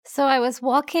So I was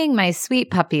walking my sweet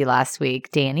puppy last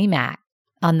week, Danny Mac,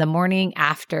 on the morning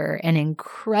after an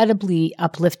incredibly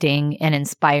uplifting and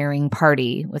inspiring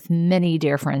party with many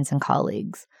dear friends and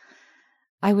colleagues.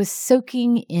 I was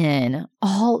soaking in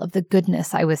all of the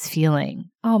goodness I was feeling.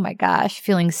 Oh my gosh,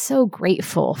 feeling so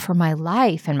grateful for my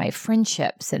life and my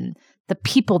friendships and the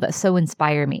people that so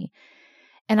inspire me.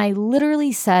 And I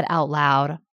literally said out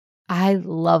loud, I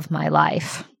love my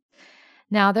life.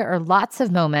 Now, there are lots of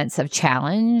moments of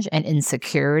challenge and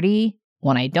insecurity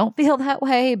when I don't feel that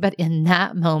way, but in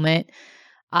that moment,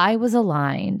 I was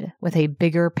aligned with a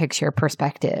bigger picture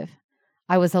perspective.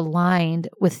 I was aligned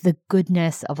with the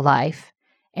goodness of life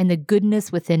and the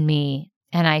goodness within me,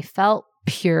 and I felt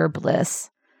pure bliss.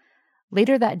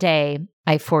 Later that day,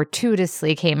 I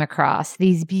fortuitously came across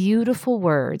these beautiful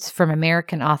words from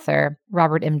American author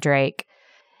Robert M. Drake.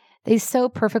 They so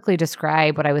perfectly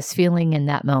describe what I was feeling in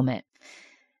that moment.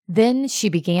 Then she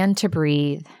began to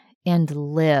breathe and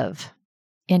live,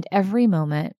 and every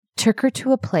moment took her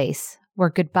to a place where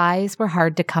goodbyes were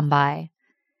hard to come by.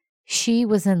 She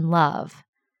was in love,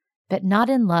 but not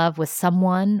in love with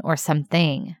someone or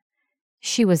something.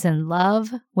 She was in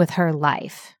love with her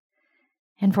life.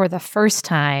 And for the first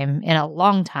time in a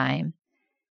long time,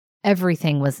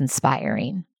 everything was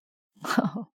inspiring.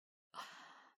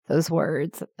 Those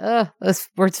words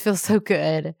feel so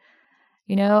good.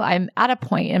 You know, I'm at a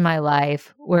point in my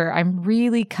life where I'm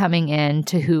really coming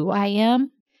into who I am,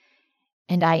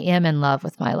 and I am in love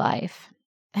with my life.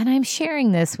 And I'm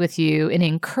sharing this with you in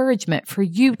encouragement for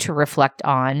you to reflect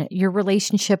on your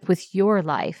relationship with your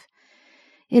life.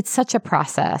 It's such a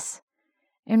process.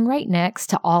 And right next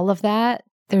to all of that,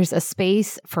 there's a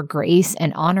space for grace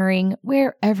and honoring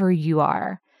wherever you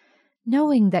are,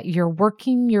 knowing that you're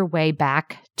working your way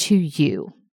back to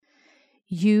you.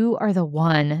 You are the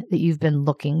one that you've been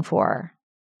looking for.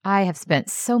 I have spent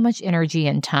so much energy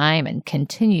and time and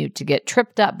continue to get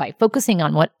tripped up by focusing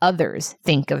on what others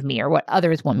think of me or what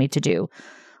others want me to do,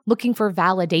 looking for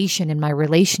validation in my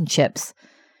relationships,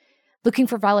 looking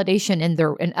for validation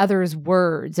in others'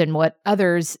 words and what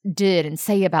others did and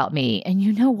say about me. And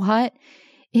you know what?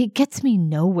 It gets me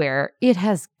nowhere. It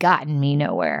has gotten me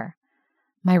nowhere.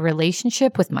 My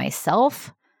relationship with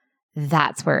myself,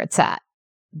 that's where it's at.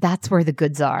 That's where the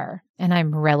goods are, and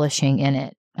I'm relishing in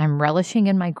it. I'm relishing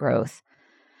in my growth.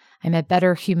 I'm a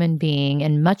better human being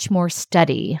and much more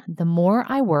steady the more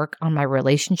I work on my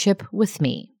relationship with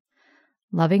me,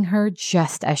 loving her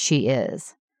just as she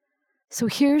is. So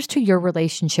here's to your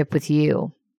relationship with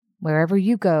you. Wherever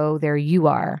you go, there you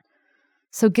are.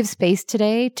 So give space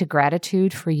today to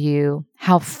gratitude for you,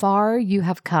 how far you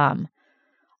have come,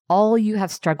 all you have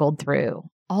struggled through,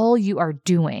 all you are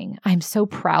doing. I'm so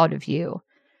proud of you.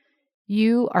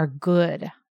 You are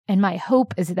good. And my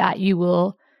hope is that you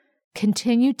will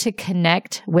continue to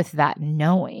connect with that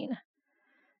knowing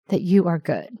that you are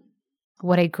good.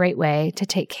 What a great way to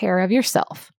take care of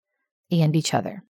yourself and each other.